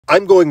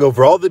I'm going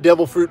over all the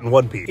devil fruit in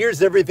one piece.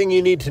 Here's everything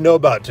you need to know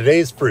about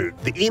today's fruit.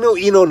 The Ino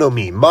Ino no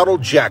Mi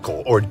mottled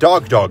jackal, or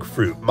dog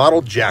fruit,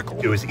 mottled jackal.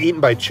 It was eaten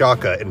by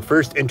Chaka and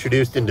first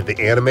introduced into the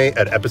anime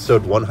at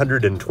episode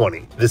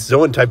 120. This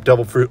zoan-type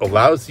devil fruit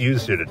allows the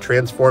user to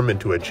transform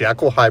into a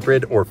jackal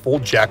hybrid or full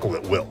jackal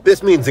at will.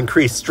 This means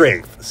increased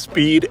strength,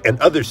 speed, and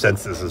other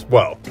senses as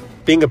well.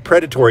 Being a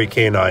predatory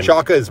canine,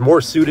 Chaka is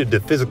more suited to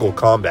physical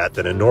combat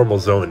than a normal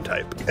zoan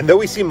type. And though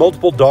we see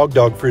multiple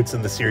dog fruits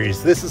in the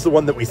series, this is the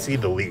one that we see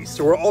the least.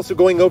 So we're also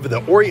going over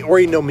the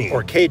Ori no Mi,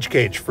 or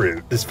cage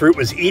fruit. This fruit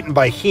was eaten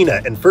by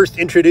Hina and first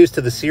introduced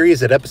to the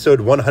series at episode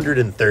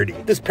 130.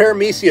 This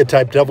paramecia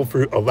type devil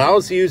fruit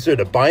allows the user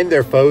to bind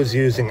their foes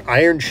using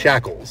iron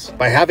shackles,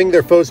 by having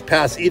their foes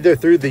pass either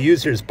through the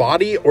user's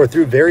body or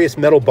through various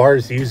metal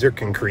bars the user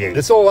can create.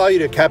 This will allow you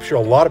to capture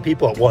a lot of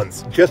people at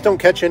once. Just don't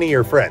catch any of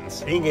your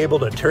friends. Being able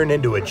to turn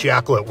into a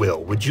jackal at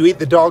will. Would you eat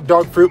the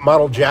dog fruit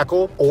mottled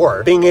jackal?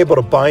 Or being able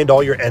to bind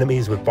all your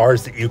enemies with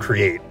bars that you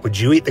create. Would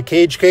you eat the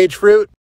cage fruit?